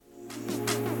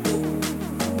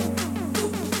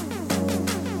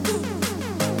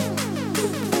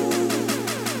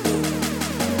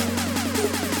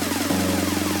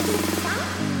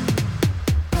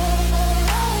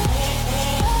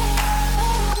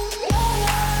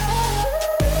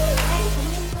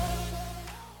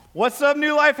What's up,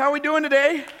 New Life? How are we doing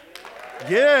today?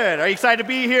 Good. Are you excited to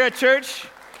be here at church?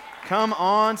 Come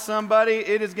on, somebody.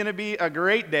 It is going to be a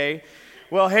great day.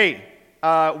 Well, hey,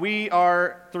 we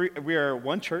are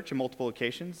one church in multiple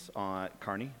locations on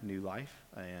Kearney, New Life,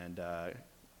 and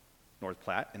North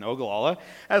Platte and Ogallala,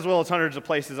 as well as hundreds of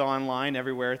places online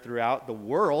everywhere throughout the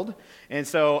world. And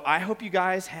so I hope you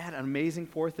guys had an amazing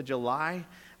 4th of July.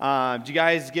 Did you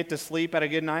guys get to sleep at a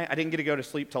good night? I didn't get to go to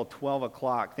sleep till 12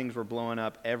 o'clock. Things were blowing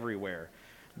up everywhere.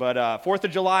 But 4th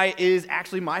of July is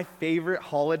actually my favorite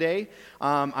holiday.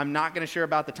 I'm not going to share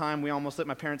about the time we almost lit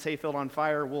my parents' hayfield on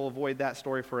fire. We'll avoid that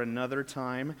story for another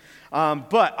time.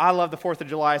 But I love the 4th of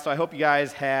July, so I hope you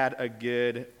guys had a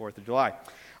good 4th of July.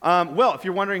 Well, if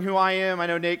you're wondering who I am, I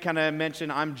know Nate kind of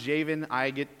mentioned I'm Javen. I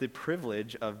get the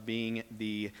privilege of being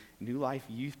the New Life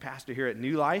youth pastor here at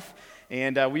New Life.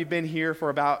 And we've been here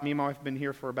for me and my wife have been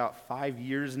here for about 5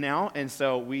 years now. And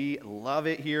so we love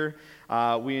it here.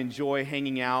 We enjoy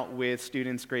hanging out with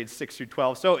students grades 6 through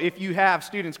 12. So if you have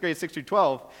students grades 6 through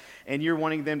 12, and you're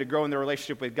wanting them to grow in their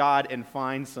relationship with God and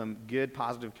find some good,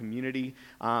 positive community,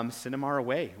 send them our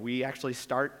way. We actually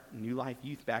start New Life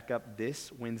Youth back up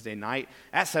this Wednesday night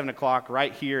at 7 o'clock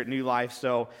right here at New Life,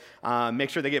 so make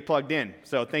sure they get plugged in.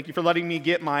 So thank you for letting me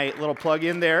get my little plug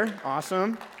in there.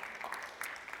 Awesome.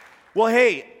 Well,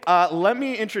 hey, let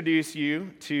me introduce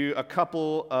you to a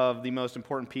couple of the most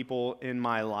important people in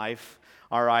my life.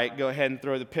 All right, go ahead and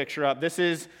throw the picture up. This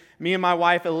is me and my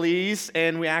wife, Elise,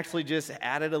 and we actually just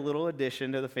added a little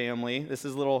addition to the family. This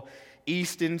is little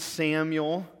Easton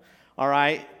Samuel, all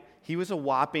right? He was a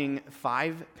whopping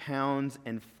 5 pounds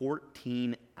and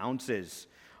 14 ounces,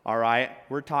 all right?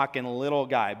 We're talking a little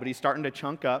guy, but he's starting to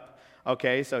chunk up,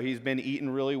 okay? So he's been eating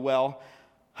really well.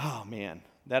 Oh, man,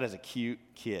 that is a cute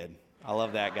kid. I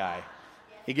love that guy.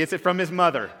 He gets it from his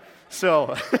mother.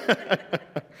 So,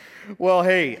 well,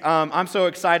 hey, I'm so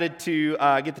excited to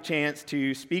get the chance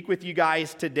to speak with you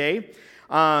guys today.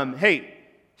 Hey,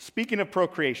 speaking of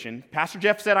procreation, Pastor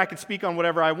Jeff said I could speak on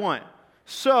whatever I want.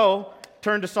 So,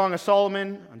 turn to Song of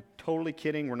Solomon. I'm totally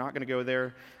kidding. We're not going to go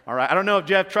there. All right. I don't know if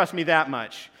Jeff trusts me that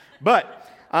much. But,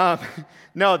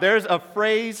 no, there's a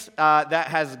phrase that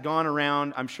has gone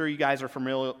around. I'm sure you guys are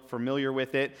familiar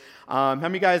with it. How many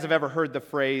of you guys have ever heard the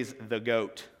phrase, the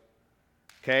goat?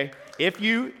 Okay, if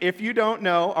you don't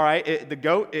know, all right, the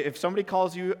goat, if somebody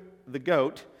calls you the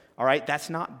goat, all right,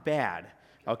 that's not bad.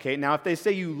 Okay, now if they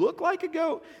say you look like a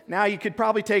goat, now you could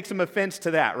probably take some offense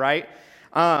to that, right?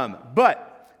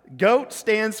 But GOAT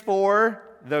stands for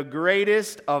the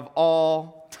greatest of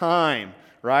all time,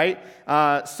 right?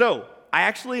 So I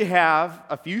actually have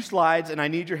a few slides and I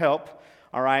need your help.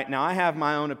 All right, now I have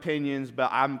my own opinions, but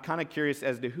I'm kind of curious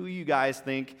as to who you guys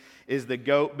think is the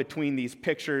GOAT between these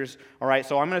pictures. All right,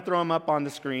 so I'm going to throw them up on the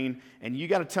screen, and you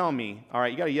got to tell me, all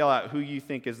right, you got to yell out who you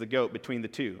think is the GOAT between the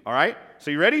two. All right, so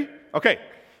you ready? Okay,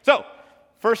 so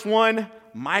first one,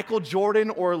 Michael Jordan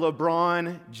or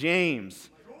LeBron James?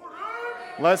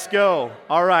 Let's go.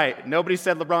 All right, nobody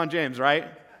said LeBron James, right?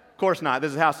 Of course not. This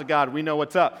is the house of God. We know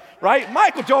what's up, right?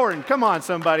 Michael Jordan, come on,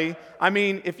 somebody. I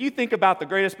mean, if you think about the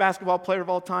greatest basketball player of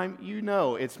all time, you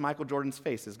know it's Michael Jordan's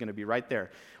face is going to be right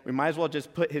there. We might as well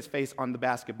just put his face on the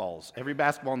basketballs. Every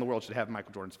basketball in the world should have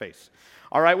Michael Jordan's face.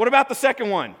 All right, what about the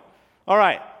second one? All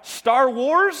right, Star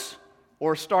Wars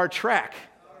or Star Trek?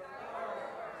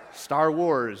 Star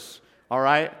Wars. All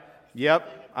right,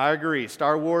 yep, I agree.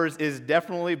 Star Wars is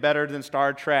definitely better than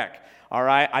Star Trek. All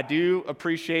right, I do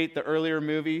appreciate the earlier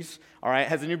movies. All right,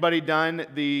 has anybody done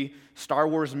the Star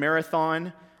Wars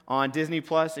marathon on Disney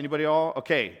Plus? Anybody all?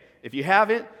 Okay, if you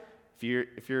haven't,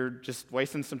 if you're just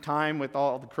wasting some time with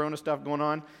all the Corona stuff going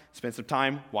on, spend some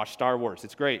time, watch Star Wars.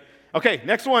 It's great. Okay,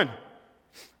 next one.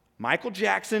 Michael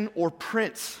Jackson or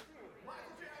Prince?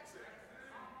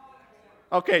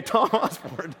 Okay, Tom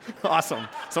Osborne. Awesome.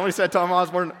 Somebody said Tom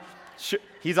Osborne.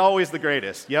 He's always the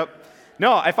greatest. Yep.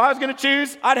 No, if I was going to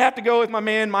choose, I'd have to go with my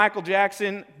man Michael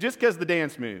Jackson just because the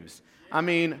dance moves. I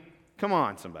mean, come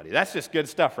on, somebody. That's just good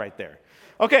stuff right there.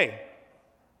 Okay.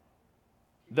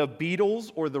 The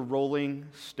Beatles or the Rolling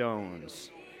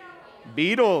Stones?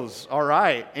 Beatles. All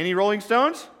right. Any Rolling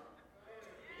Stones?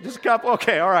 Just a couple?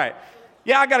 Okay, all right.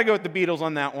 Yeah, I got to go with the Beatles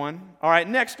on that one. All right,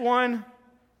 next one.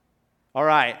 All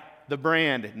right. The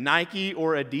brand, Nike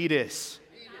or Adidas?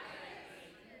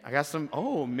 I got some,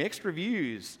 mixed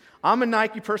reviews. I'm a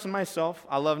Nike person myself.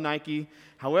 I love Nike.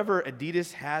 However,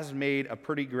 Adidas has made a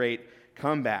pretty great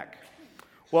comeback.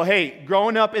 Well, hey,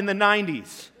 growing up in the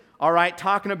 90s, all right,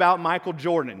 talking about Michael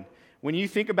Jordan. When you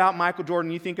think about Michael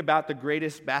Jordan, you think about the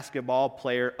greatest basketball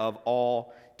player of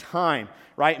all time,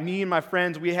 right? Me and my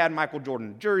friends, we had Michael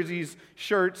Jordan jerseys,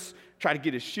 shirts, tried to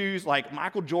get his shoes. Like,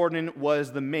 Michael Jordan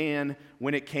was the man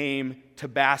when it came to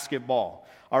basketball,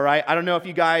 all right? I don't know if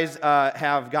you guys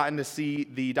have gotten to see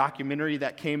the documentary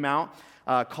that came out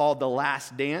called The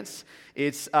Last Dance.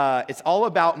 It's all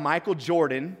about Michael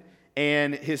Jordan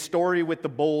and his story with the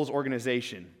Bulls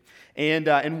organization.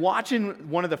 And watching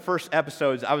one of the first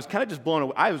episodes, I was kind of just blown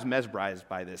away. I was mesmerized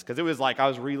by this because it was like I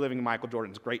was reliving Michael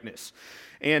Jordan's greatness.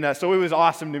 And so it was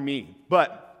awesome to me.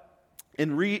 But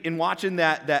in watching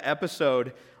that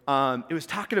episode, it was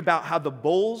talking about how the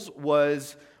Bulls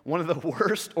was one of the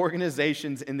worst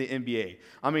organizations in the NBA.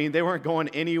 I mean, they weren't going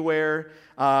anywhere,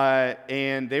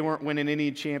 and they weren't winning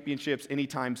any championships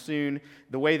anytime soon.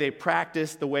 The way they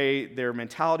practiced, the way their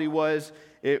mentality was,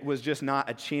 it was just not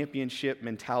a championship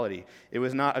mentality. It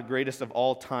was not a greatest of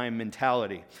all time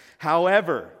mentality.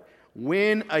 However,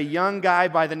 when a young guy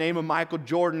by the name of Michael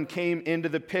Jordan came into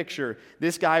the picture,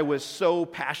 this guy was so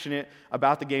passionate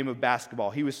about the game of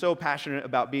basketball. He was so passionate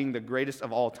about being the greatest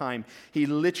of all time. He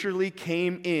literally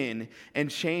came in and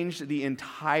changed the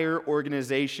entire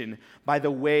organization by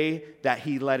the way that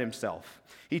he led himself.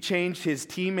 He changed his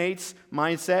teammates'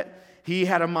 mindset. He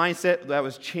had a mindset that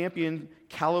was champion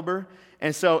caliber.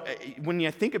 And so when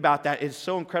you think about that, it's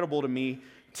so incredible to me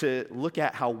to look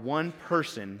at how one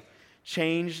person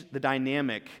changed the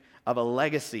dynamic of a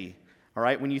legacy. All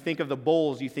right, when you think of the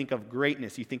Bulls, you think of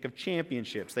greatness, you think of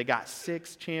championships. They got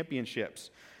 6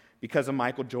 championships because of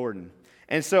Michael Jordan.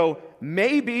 And so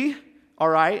maybe, all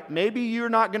right, maybe you're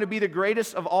not going to be the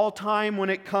greatest of all time when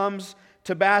it comes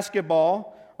to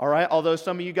basketball, all right, although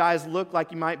some of you guys look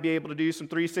like you might be able to do some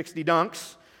 360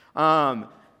 dunks.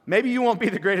 Maybe you won't be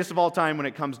the greatest of all time when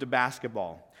it comes to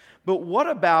basketball. But what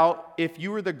about if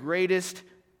you were the greatest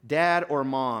dad or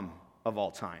mom of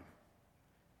all time?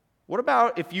 What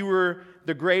about if you were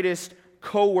the greatest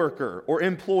coworker or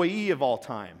employee of all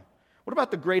time? What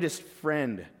about the greatest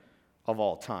friend of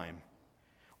all time?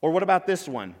 Or what about this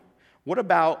one? What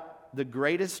about the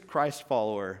greatest Christ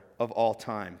follower of all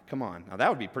time? Come on, now that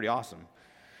would be pretty awesome.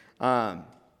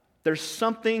 There's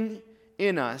something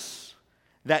in us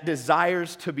that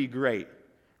desires to be great,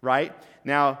 right?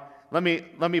 Now, let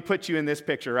me put you in this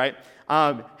picture, right?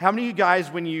 How many of you guys,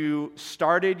 when you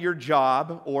started your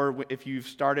job, or if you've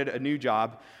started a new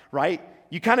job, right,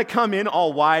 you kind of come in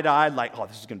all wide-eyed, like, oh,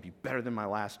 this is going to be better than my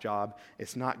last job.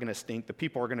 It's not going to stink. The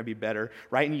people are going to be better,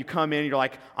 right? And you come in, and you're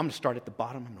like, I'm going to start at the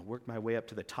bottom. I'm going to work my way up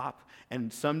to the top.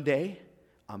 And someday,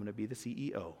 I'm going to be the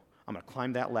CEO. I'm going to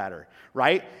climb that ladder,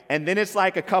 right? And then it's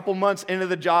like a couple months into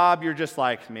the job, you're just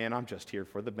like, man, I'm just here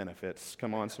for the benefits.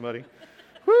 Come on, somebody.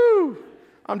 Woo!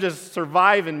 I'm just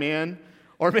surviving, man.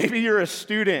 Or maybe you're a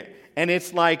student, and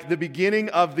it's like the beginning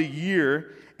of the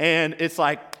year, and it's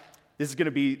like, this is going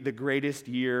to be the greatest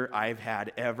year I've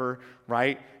had ever,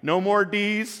 right? No more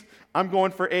D's. I'm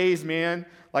going for A's, man.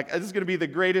 Like, this is going to be the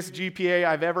greatest GPA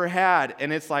I've ever had.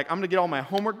 And it's like, I'm going to get all my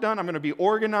homework done. I'm going to be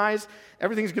organized.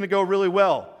 Everything's going to go really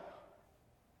well.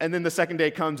 And then the second day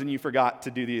comes and you forgot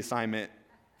to do the assignment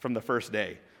from the first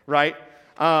day, right?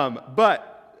 But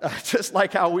just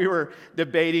like how we were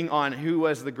debating on who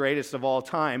was the greatest of all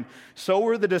time, so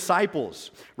were the disciples,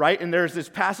 right? And there's this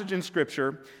passage in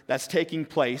Scripture that's taking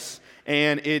place,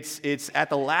 and it's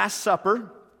at the Last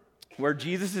Supper where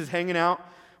Jesus is hanging out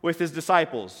with his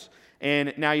disciples.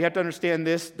 And now you have to understand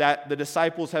this, that the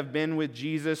disciples have been with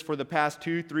Jesus for the past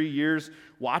 2-3 years,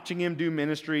 watching him do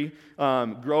ministry,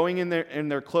 growing in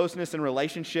their closeness and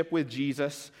relationship with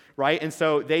Jesus, right? And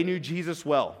so they knew Jesus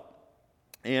well.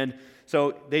 And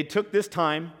so they took this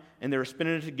time, and they were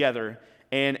spending it together.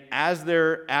 And as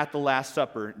they're at the Last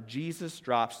Supper, Jesus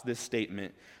drops this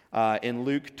statement in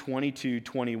Luke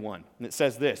 22:21. And it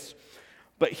says this,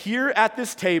 "But here at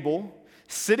this table,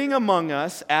 sitting among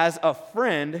us as a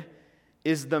friend,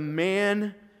 is the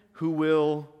man who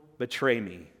will betray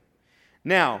me."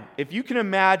 Now, if you can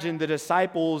imagine the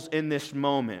disciples in this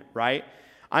moment, right?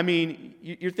 I mean,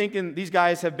 you're thinking these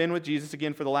guys have been with Jesus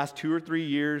again for the last 2 or 3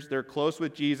 years. They're close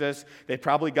with Jesus. They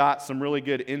probably got some really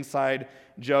good inside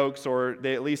jokes, or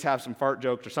they at least have some fart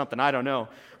jokes or something. I don't know.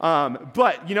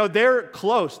 But, they're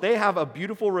close. They have a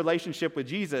beautiful relationship with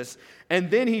Jesus. And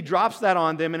then he drops that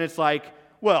on them, and it's like,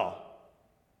 well,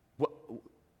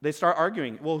 they start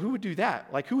arguing. Well, who would do that?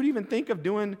 Like, who would even think of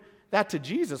doing that to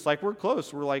Jesus? Like, we're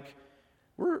close. We're like,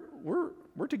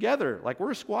 we're together. Like,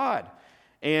 we're a squad.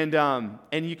 And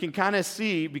you can kind of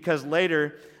see, because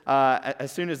later,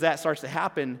 as soon as that starts to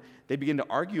happen, they begin to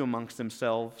argue amongst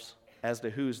themselves as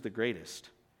to who's the greatest.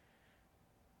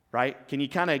 Right? Can you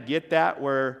kind of get that,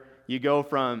 where you go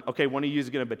from, okay, one of you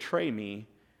is going to betray me.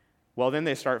 Well, then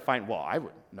they start fighting, well, I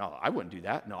wouldn't do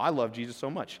that. No, I love Jesus so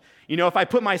much. If I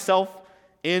put myself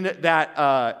in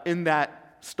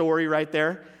that story right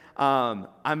there,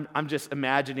 I'm just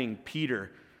imagining Peter.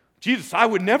 Jesus, I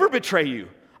would never betray you.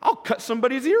 I'll cut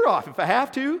somebody's ear off if I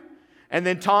have to. And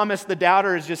then Thomas, the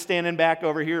doubter, is just standing back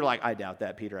over here like, I doubt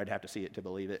that, Peter. I'd have to see it to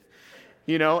believe it.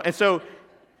 And so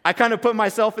I kind of put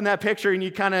myself in that picture, and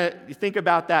you think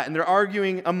about that. And they're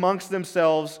arguing amongst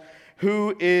themselves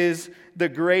who is the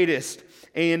greatest.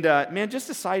 And just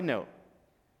a side note,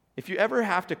 if you ever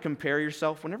have to compare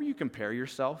yourself, whenever you compare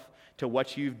yourself to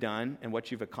what you've done and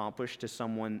what you've accomplished to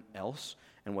someone else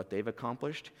and what they've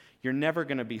accomplished, you're never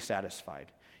going to be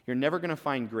satisfied. You're never going to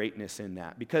find greatness in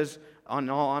that because, in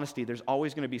all honesty, there's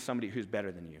always going to be somebody who's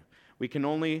better than you. We can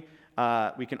only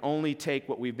take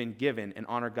what we've been given and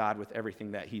honor God with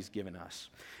everything that He's given us.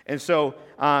 And so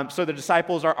the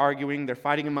disciples are arguing. They're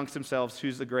fighting amongst themselves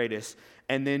who's the greatest.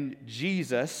 And then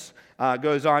Jesus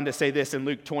goes on to say this in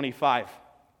Luke 25.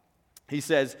 He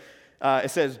says,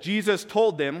 it says, Jesus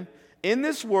told them, "In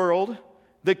this world,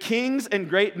 the kings and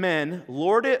great men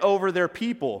lord it over their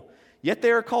people, yet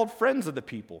they are called friends of the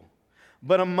people.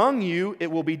 But among you,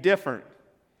 it will be different.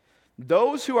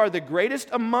 Those who are the greatest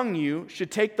among you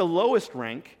should take the lowest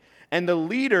rank, and the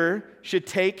leader should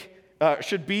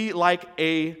be like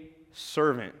a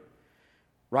servant."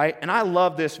 Right? And I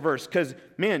love this verse because,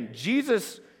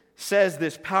 Jesus says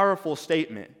this powerful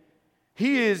statement.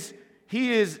 He is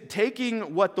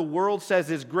taking what the world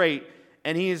says is great,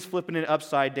 and he is flipping it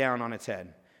upside down on its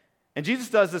head. And Jesus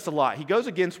does this a lot. He goes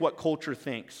against what culture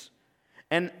thinks.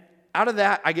 And out of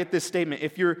that, I get this statement: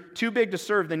 if you're too big to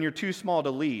serve, then you're too small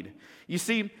to lead. You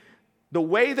see, the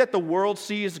way that the world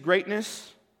sees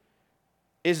greatness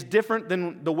is different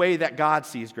than the way that God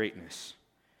sees greatness.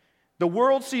 The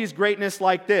world sees greatness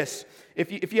like this.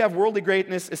 If you have worldly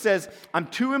greatness, it says, I'm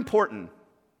too important.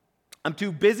 I'm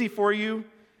too busy for you.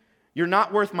 You're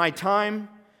not worth my time.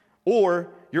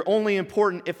 Or you're only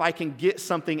important if I can get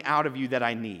something out of you that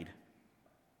I need.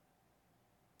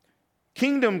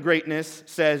 Kingdom greatness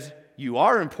says, you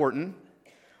are important.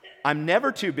 I'm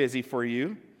never too busy for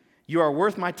you. You are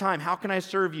worth my time. How can I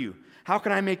serve you? How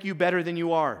can I make you better than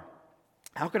you are?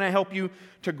 How can I help you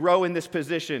to grow in this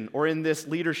position or in this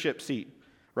leadership seat,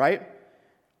 right?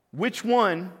 Which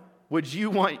one would you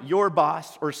want your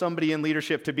boss or somebody in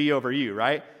leadership to be over you,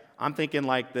 right? I'm thinking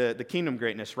like the kingdom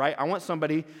greatness, right? I want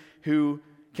somebody who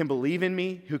can believe in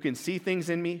me, who can see things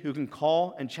in me, who can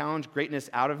call and challenge greatness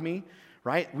out of me,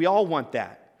 right? We all want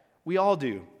that. We all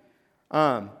do.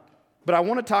 But I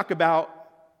want to talk about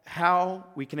how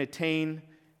we can attain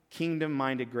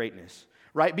kingdom-minded greatness,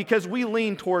 right? Because we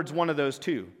lean towards one of those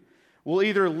two. We'll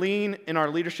either lean in our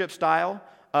leadership style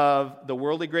of the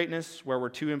worldly greatness, where we're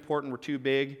too important, we're too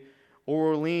big,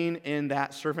 or we'll lean in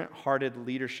that servant-hearted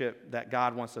leadership that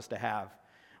God wants us to have,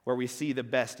 where we see the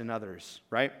best in others,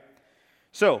 right?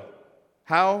 So,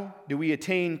 how do we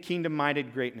attain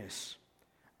kingdom-minded greatness?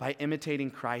 By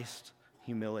imitating Christ's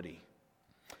humility.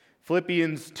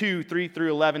 Philippians 2, 3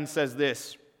 through 11 says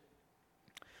this: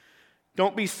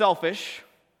 don't be selfish.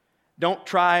 Don't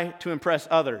try to impress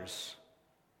others.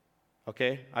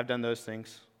 Okay, I've done those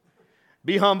things.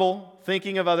 Be humble,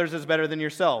 thinking of others as better than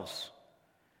yourselves.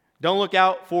 Don't look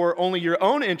out for only your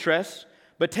own interests,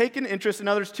 but take an interest in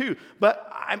others too.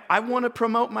 But I want to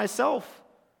promote myself.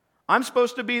 I'm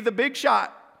supposed to be the big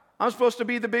shot. I'm supposed to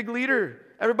be the big leader.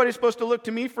 Everybody's supposed to look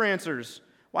to me for answers.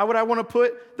 Why would I want to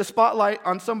put the spotlight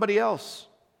on somebody else?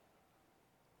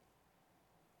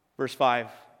 Verse 5.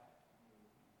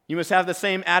 You must have the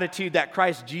same attitude that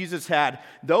Christ Jesus had.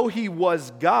 Though he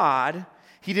was God,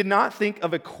 he did not think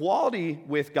of equality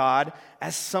with God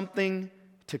as something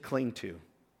to cling to.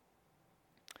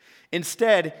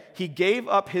 Instead, he gave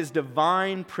up his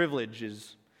divine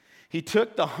privileges. He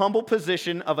took the humble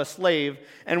position of a slave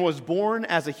and was born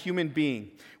as a human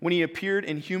being. When he appeared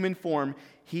in human form,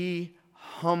 he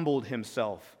humbled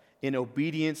himself in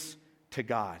obedience to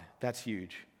God. That's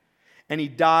huge. And he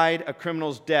died a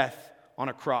criminal's death on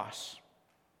a cross.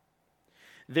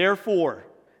 Therefore,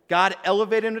 God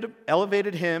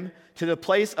elevated him to the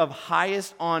place of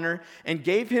highest honor and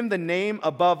gave him the name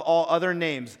above all other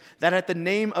names, that at the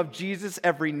name of Jesus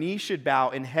every knee should bow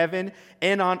in heaven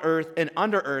and on earth and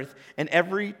under earth, and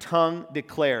every tongue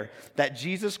declare that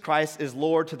Jesus Christ is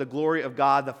Lord, to the glory of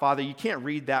God the Father. You can't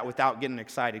read that without getting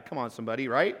excited. Come on, somebody,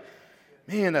 right?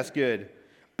 Man, that's good.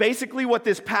 Basically, what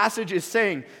this passage is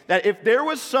saying, that if there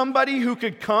was somebody who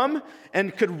could come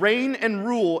and could reign and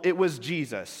rule, it was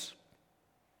Jesus.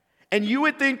 And you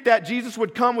would think that Jesus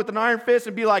would come with an iron fist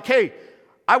and be like, hey,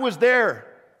 I was there.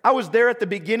 I was there at the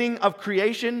beginning of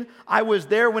creation. I was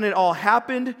there when it all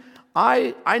happened.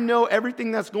 I know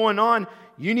everything that's going on.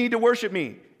 You need to worship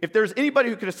me. If there's anybody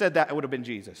who could have said that, it would have been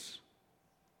Jesus.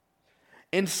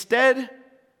 Instead,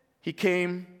 he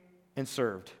came and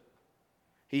served.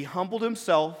 He humbled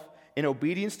himself in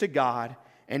obedience to God,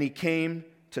 and he came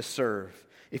to serve.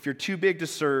 If you're too big to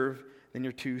serve, then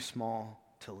you're too small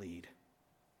to lead.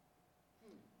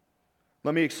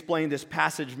 Let me explain this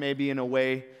passage maybe in a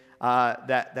way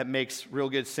that makes real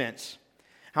good sense.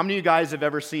 How many of you guys have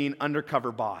ever seen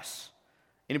Undercover Boss?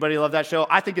 Anybody love that show?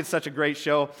 I think it's such a great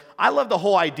show. I love the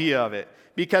whole idea of it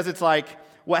because it's like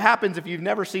what happens if you've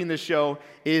never seen this show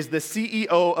is the CEO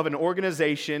of an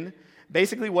organization,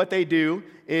 basically what they do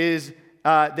is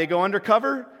they go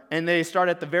undercover and they start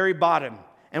at the very bottom.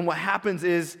 And what happens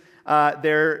is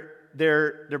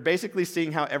they're basically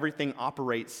seeing how everything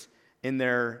operates in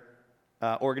their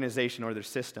organization or their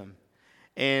system.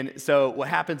 And so what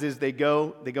happens is they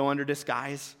go under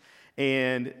disguise,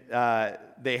 and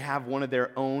they have one of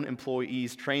their own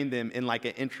employees train them in like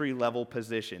an entry-level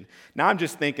position. Now I'm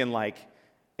just thinking like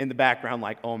in the background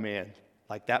like, oh man,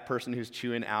 like that person who's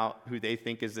chewing out, who they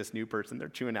think is this new person, they're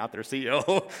chewing out their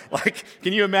CEO. Like,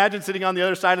 can you imagine sitting on the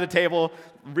other side of the table,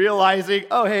 realizing,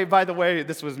 oh hey, by the way,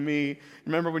 this was me.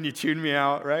 Remember when you chewed me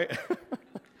out, right?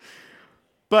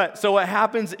 But so what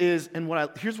happens is, and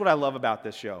here's what I love about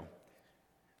this show.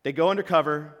 They go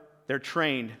undercover, they're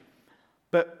trained,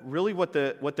 but really what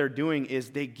they're doing is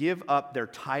they give up their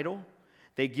title,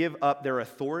 they give up their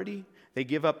authority, they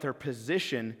give up their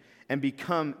position, and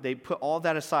they put all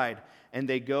that aside, and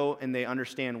they go and they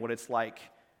understand what it's like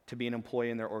to be an employee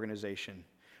in their organization,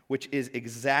 which is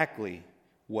exactly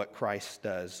what Christ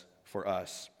does for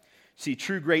us. See,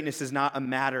 true greatness is not a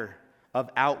matter of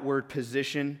outward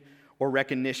position or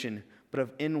recognition, but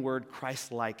of inward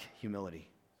Christ-like humility.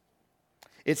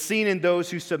 It's seen in those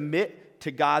who submit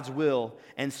to God's will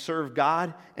and serve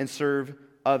God and serve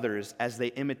others as they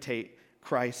imitate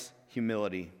Christ's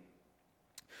humility.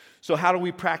 So how do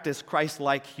we practice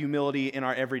Christ-like humility in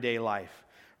our everyday life,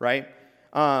 right?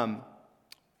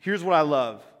 Here's what I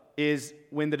love, is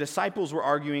when the disciples were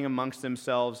arguing amongst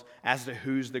themselves as to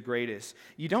who's the greatest,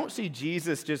 you don't see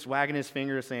Jesus just wagging his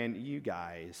finger saying, you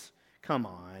guys, come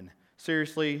on,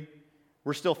 seriously?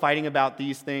 We're still fighting about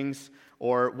these things?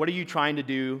 Or what are you trying to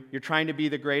do? You're trying to be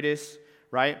the greatest,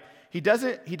 right? He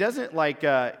doesn't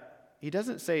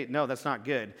say, no, that's not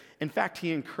good. In fact,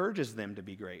 he encourages them to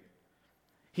be great.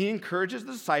 He encourages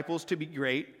the disciples to be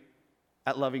great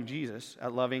at loving Jesus,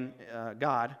 at loving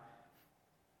God.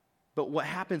 But what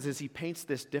happens is he paints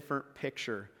this different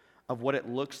picture of what it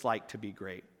looks like to be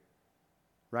great,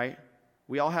 right?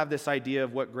 We all have this idea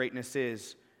of what greatness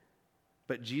is,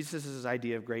 but Jesus'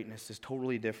 idea of greatness is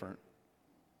totally different.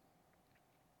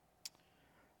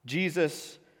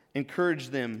 Jesus encourages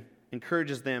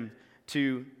them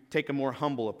to take a more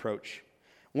humble approach.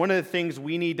 One of the things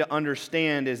we need to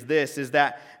understand is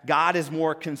that God is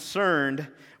more concerned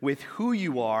with who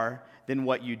you are than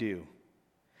what you do.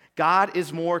 God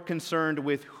is more concerned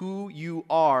with who you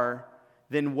are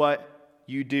than what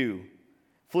you do.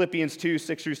 Philippians 2,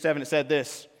 6 through 7, it said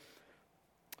this: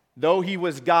 though he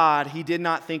was God, he did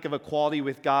not think of equality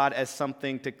with God as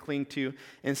something to cling to.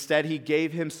 Instead, he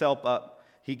gave himself up.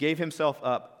 He gave himself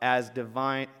up as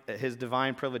his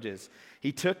divine privileges.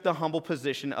 He took the humble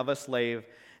position of a slave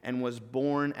and was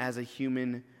born as a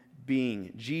human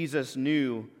being. Jesus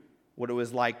knew what it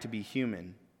was like to be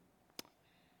human.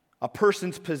 A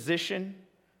person's position,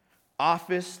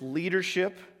 office,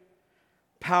 leadership,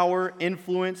 power,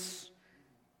 influence,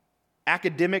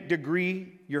 academic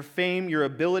degree, your fame, your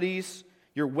abilities,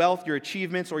 your wealth, your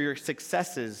achievements, or your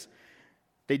successes,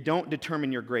 they don't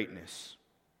determine your greatness.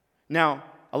 Now,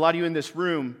 a lot of you in this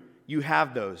room, you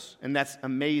have those, and that's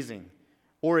amazing.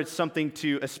 Or it's something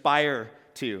to aspire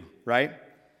to, right?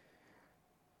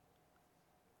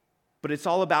 But it's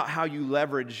all about how you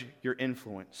leverage your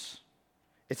influence.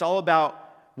 It's all about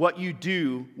what you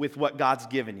do with what God's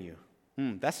given you.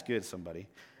 That's good, somebody.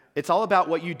 It's all about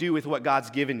what you do with what God's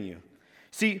given you.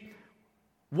 See,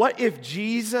 what if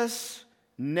Jesus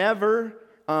never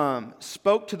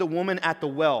spoke to the woman at the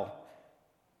well?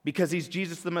 Because he's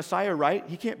Jesus the Messiah, right?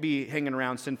 He can't be hanging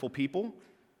around sinful people.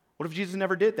 What if Jesus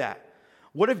never did that?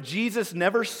 What if Jesus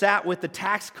never sat with the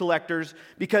tax collectors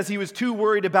because he was too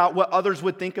worried about what others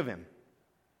would think of him?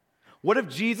 What if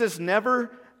Jesus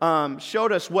never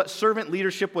showed us what servant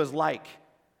leadership was like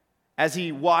as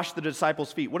he washed the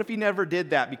disciples' feet? What if he never did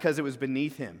that because it was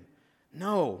beneath him?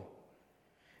 No.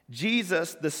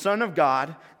 Jesus, the Son of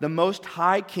God, the Most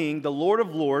High King, the Lord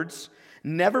of Lords,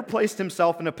 never placed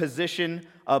himself in a position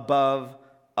above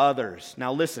others.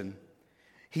 Now listen,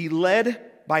 he led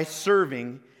by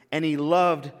serving and he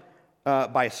loved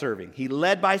by serving. He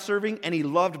led by serving, and he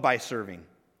loved by serving.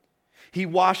 He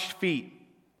washed feet.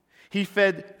 He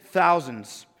fed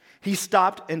thousands. He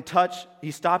stopped and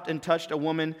touched a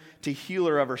woman to heal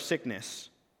her of her sickness.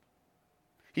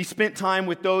 He spent time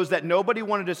with those that nobody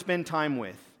wanted to spend time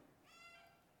with.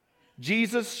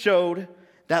 Jesus showed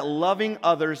that loving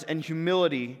others and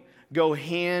humility go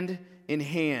hand in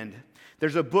hand.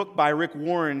 There's a book by Rick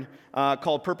Warren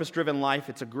called Purpose-Driven Life.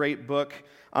 It's a great book.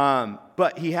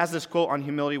 But he has this quote on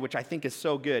humility, which I think is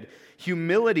so good.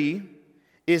 Humility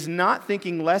is not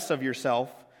thinking less of yourself,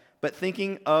 but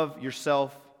thinking of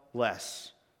yourself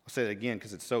less. I'll say that again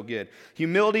because it's so good.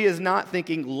 Humility is not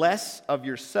thinking less of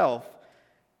yourself,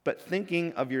 but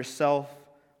thinking of yourself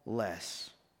less.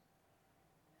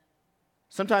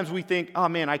 Sometimes we think, oh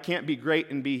man, I can't be great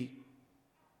and be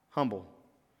humble.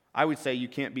 I would say you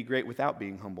can't be great without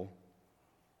being humble.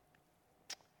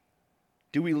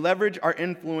 Do we leverage our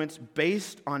influence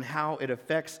based on how it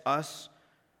affects us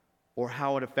or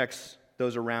how it affects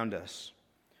those around us?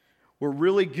 We're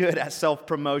really good at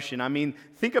self-promotion. I mean,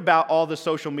 think about all the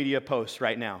social media posts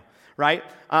right now, right?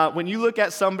 When you look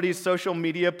at somebody's social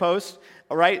media posts,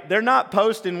 right, they're not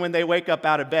posting when they wake up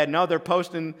out of bed. No, they're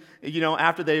posting,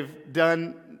 after they've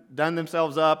done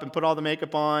themselves up and put all the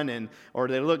makeup on, or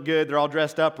they look good, they're all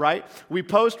dressed up, right? We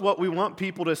post what we want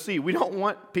people to see. We don't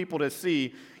want people to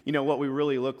see, what we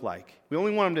really look like. We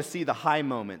only want them to see the high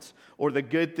moments or the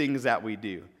good things that we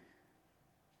do,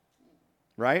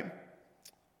 right?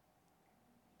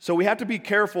 So we have to be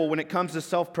careful when it comes to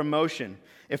self-promotion.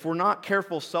 If we're not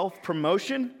careful,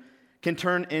 self-promotion can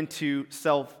turn into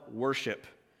self-worship.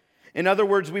 In other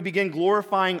words, we begin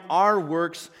glorifying our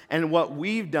works and what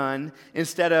we've done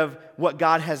instead of what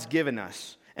God has given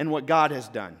us and what God has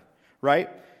done, right?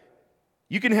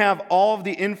 You can have all of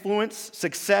the influence,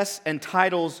 success, and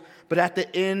titles, but at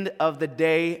the end of the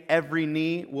day, every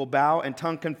knee will bow and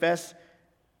tongue confess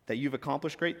that you've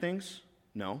accomplished great things?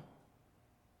 No.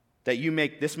 That you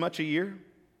make this much a year?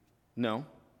 No.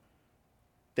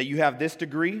 That you have this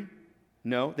degree?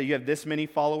 No. That you have this many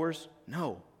followers?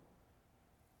 No.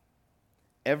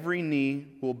 Every knee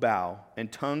will bow and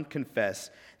tongue confess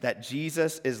that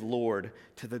Jesus is Lord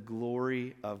to the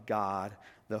glory of God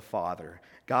the Father.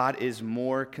 God is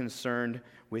more concerned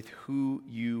with who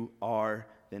you are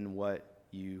than what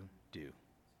you do.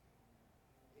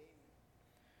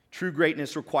 True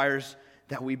greatness requires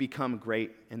that we become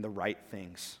great in the right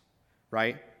things,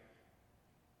 right?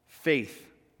 Faith,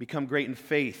 become great in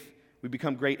faith. We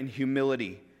become great in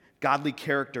humility, godly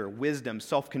character, wisdom,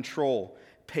 self-control,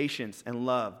 patience, and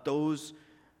love. Those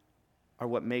are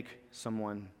what make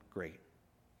someone great.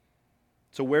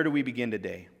 So where do we begin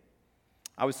today?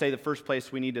 I would say the first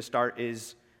place we need to start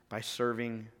is by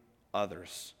serving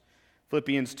others.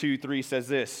 Philippians 2:3 says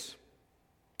this: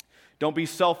 don't be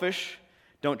selfish,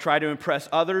 don't try to impress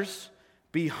others,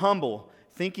 be humble,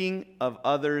 thinking of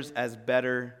others as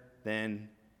better than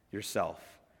yourself.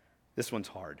 This one's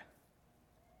hard.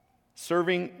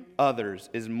 Serving others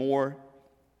is more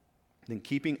than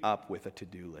keeping up with a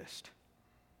to-do list.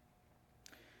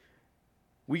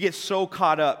 We get so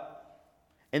caught up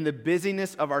in the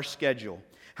busyness of our schedule.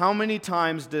 How many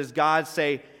times does God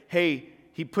say, hey,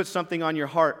 He puts something on your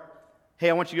heart. Hey,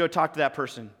 I want you to go talk to that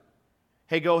person.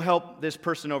 Hey, go help this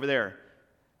person over there.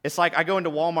 It's like I go into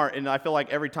Walmart and I feel like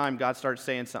every time God starts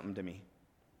saying something to me.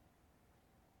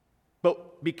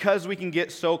 But because we can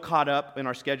get so caught up in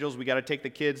our schedules, we got to take the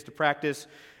kids to practice,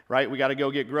 right? We got to go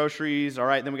get groceries, all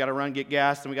right? Then we got to run, get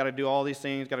gas, then we got to do all these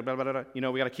things. We got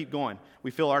to keep going.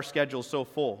 We feel our schedule's so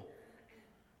full.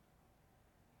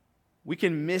 We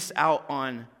can miss out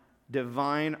on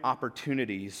divine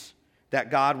opportunities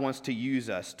that God wants to use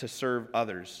us to serve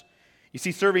others. You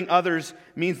see, serving others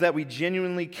means that we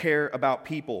genuinely care about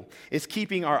people. It's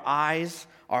keeping our eyes,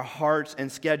 our hearts,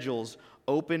 and schedules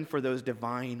open for those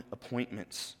divine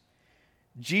appointments.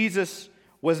 Jesus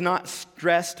was not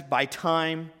stressed by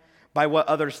time, by what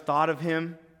others thought of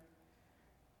him,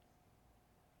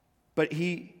 but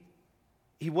he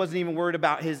wasn't even worried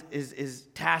about his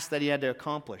task that he had to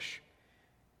accomplish.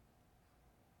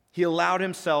 He allowed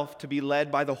himself to be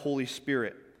led by the Holy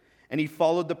Spirit, and he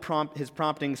followed his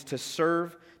promptings to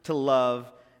serve, to love,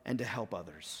 and to help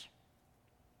others.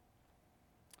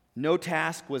 No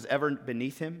task was ever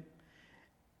beneath him,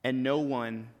 and no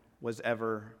one was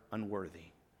ever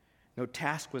unworthy. No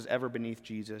task was ever beneath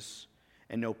Jesus,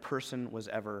 and no person was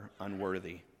ever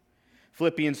unworthy.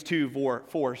 Philippians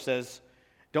 2:4 says,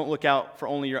 don't look out for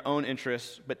only your own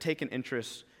interests, but take an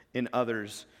interest in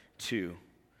others too.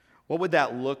 What would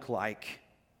that look like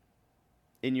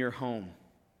in your home?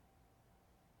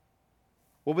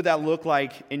 What would that look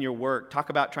like in your work? Talk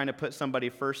about trying to put somebody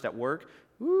first at work.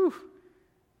 Woo!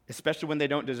 Especially when they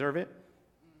don't deserve it.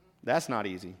 That's not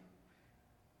easy.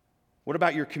 What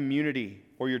about your community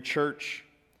or your church?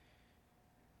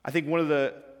 I think one of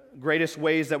the greatest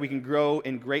ways that we can grow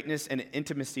in greatness and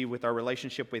intimacy with our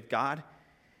relationship with God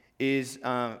is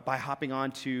by hopping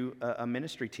on to a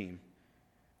ministry team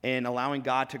and allowing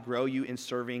God to grow you in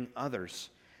serving others.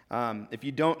 If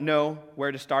you don't know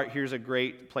where to start, here's a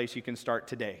great place you can start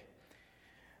today.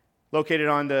 Located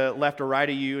on the left or right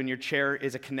of you in your chair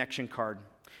is a connection card.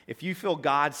 If you feel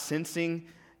God sensing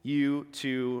you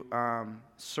to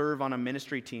serve on a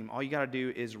ministry team, all you got to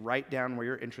do is write down where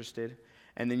you're interested,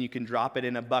 and then you can drop it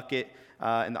in a bucket,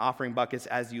 in the offering buckets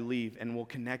as you leave, and we'll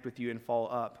connect with you and follow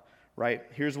up, right?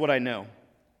 Here's what I know.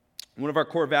 One of our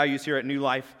core values here at New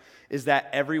Life is that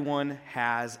everyone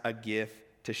has a gift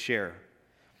to share.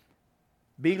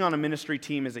 Being on a ministry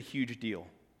team is a huge deal.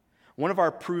 One of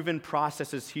our proven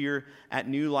processes here at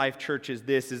New Life Church is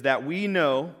that we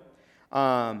know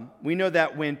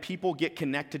that when people get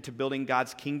connected to building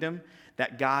God's kingdom,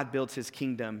 that God builds his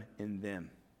kingdom in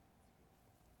them.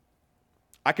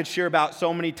 I could share about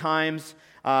so many times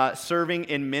serving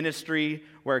in ministry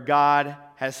where God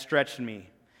has stretched me.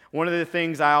 One of the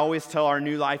things I always tell our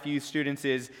New Life Youth students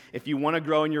is if you want to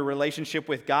grow in your relationship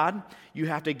with God, you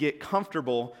have to get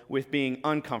comfortable with being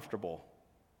uncomfortable.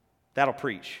 That'll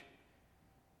preach.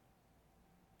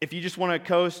 If you just want to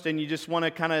coast and you just want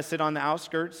to kind of sit on the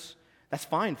outskirts, that's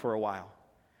fine for a while.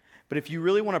 But if you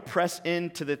really want to press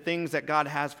into the things that God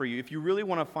has for you, if you really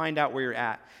want to find out where you're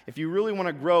at, if you really want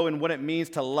to grow in what it means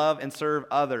to love and serve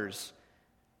others,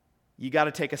 you got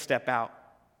to take a step out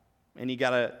and you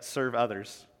got to serve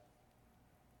others.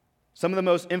 Some of the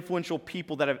most influential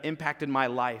people that have impacted my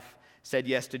life said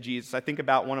yes to Jesus. I think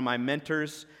about one of my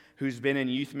mentors who's been in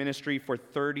youth ministry for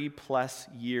 30 plus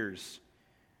years.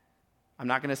 I'm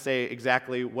not going to say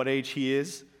exactly what age he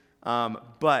is,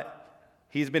 but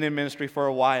he's been in ministry for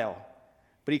a while.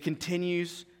 But he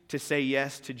continues to say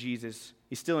yes to Jesus.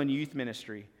 He's still in youth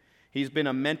ministry. He's been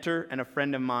a mentor and a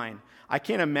friend of mine. I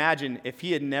can't imagine if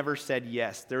he had never said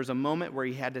yes. There was a moment where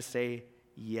he had to say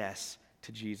yes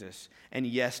to Jesus and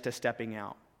yes to stepping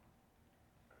out.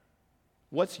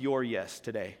 What's your yes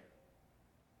today?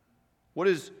 What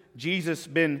has Jesus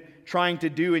been trying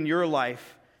to do in your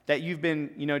life that you've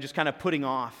been, just kind of putting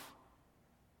off?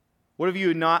 What have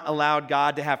you not allowed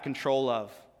God to have control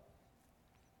of?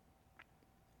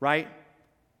 Right?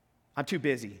 I'm too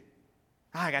busy.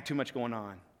 I got too much going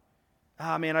on.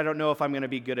 Man, I don't know if I'm going to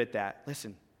be good at that.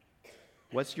 Listen,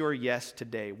 what's your yes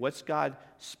today? What's God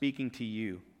speaking to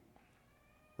you?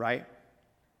 Right?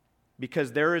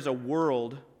 Because there is a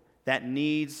world that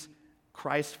needs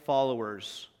Christ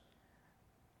followers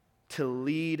to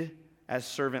lead as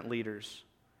servant leaders,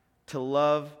 to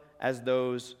love as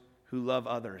those who love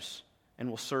others and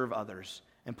will serve others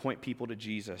and point people to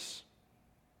Jesus.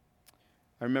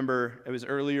 I remember it was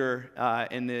earlier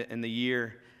in the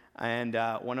year, and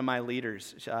one of my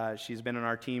leaders, she's been on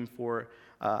our team for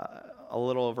a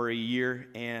little over a year,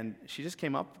 and she just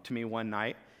came up to me one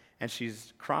night, and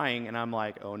she's crying, and I'm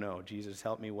like, oh no, Jesus,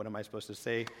 help me. What am I supposed to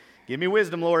say? Give me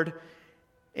wisdom, Lord.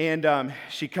 And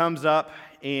she comes up,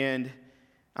 and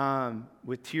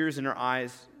with tears in her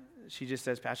eyes, she just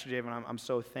says, Pastor Javon, I'm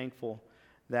so thankful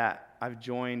that I've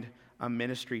joined a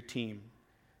ministry team.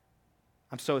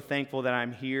 I'm so thankful that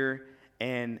I'm here,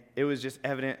 and it was just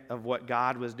evident of what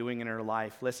God was doing in her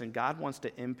life. Listen, God wants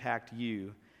to impact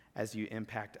you as you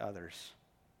impact others.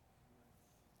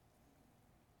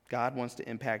 God wants to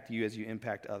impact you as you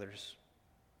impact others.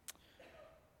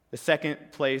 The second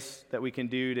place that we can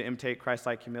do to imitate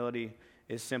Christ-like humility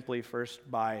is simply first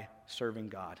by serving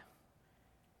God.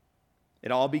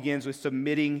 It all begins with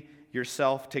submitting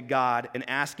yourself to God and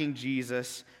asking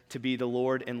Jesus to be the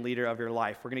Lord and leader of your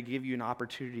life. We're going to give you an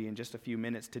opportunity in just a few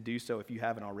minutes to do so if you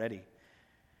haven't already.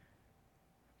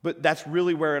 But that's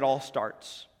really where it all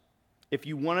starts. If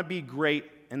you want to be great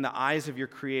in the eyes of your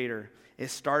Creator, it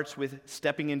starts with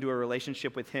stepping into a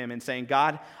relationship with Him and saying,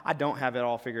 God, I don't have it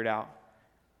all figured out.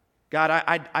 God,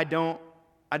 I don't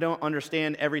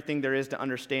understand everything there is to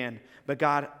understand. But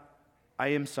God, I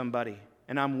am somebody,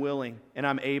 and I'm willing, and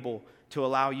I'm able to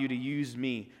allow you to use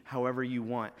me however you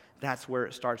want. That's where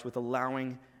it starts, with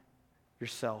allowing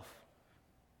yourself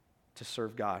to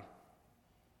serve God.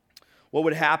 What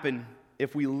would happen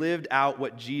if we lived out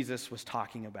what Jesus was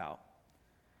talking about?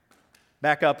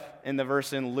 Back up in the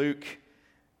verse in Luke,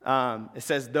 it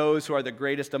says, those who are the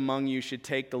greatest among you should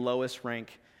take the lowest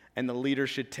rank, and the leader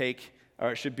should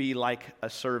be like a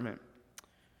servant.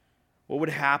 What would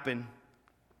happen?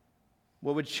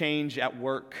 What would change at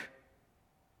work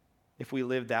if we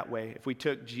lived that way, if we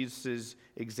took Jesus'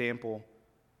 example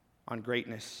on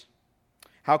greatness?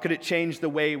 How could it change the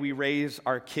way we raise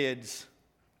our kids?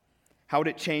 How would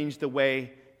it change the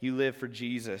way you live for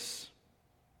Jesus?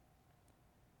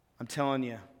 I'm telling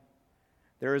you,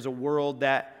 there is a world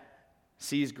that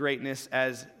sees greatness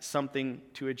as something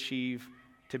to achieve,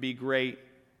 to be great,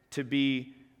 to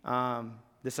be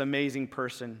this amazing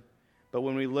person. But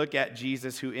when we look at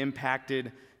Jesus, who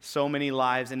impacted so many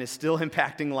lives and is still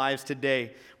impacting lives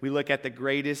today, we look at the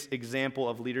greatest example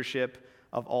of leadership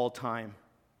of all time.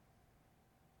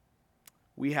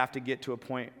 We have to get to a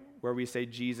point where we say,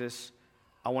 Jesus,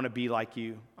 I want to be like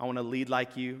you. I want to lead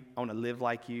like you. I want to live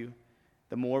like you.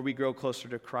 The more we grow closer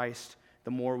to Christ,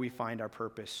 the more we find our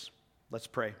purpose. Let's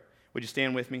pray. Would you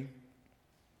stand with me?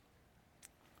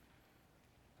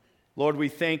 Lord, we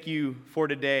thank you for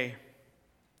today.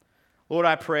 Lord,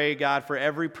 I pray, God, for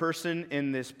every person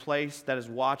in this place that is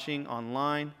watching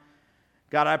online.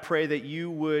 God, I pray that you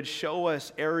would show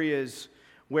us areas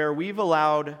where we've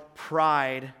allowed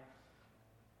pride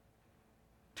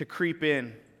to creep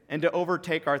in and to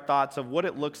overtake our thoughts of what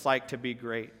it looks like to be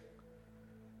great.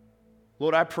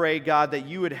 Lord, I pray, God, that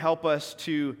you would help us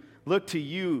to look to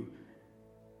you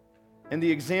and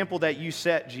the example that you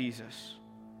set, Jesus.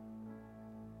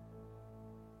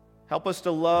 Help us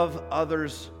to love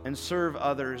others and serve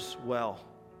others well.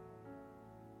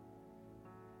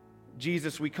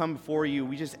 Jesus, we come before you.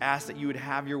 We just ask that you would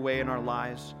have your way in our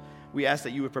lives. We ask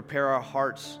that you would prepare our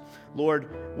hearts.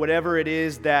 Lord, whatever it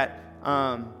is that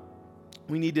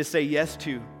we need to say yes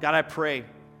to, God, I pray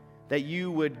that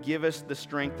you would give us the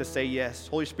strength to say yes.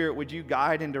 Holy Spirit, would you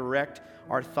guide and direct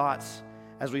our thoughts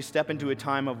as we step into a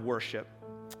time of worship?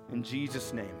 In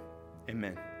Jesus' name,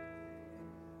 amen.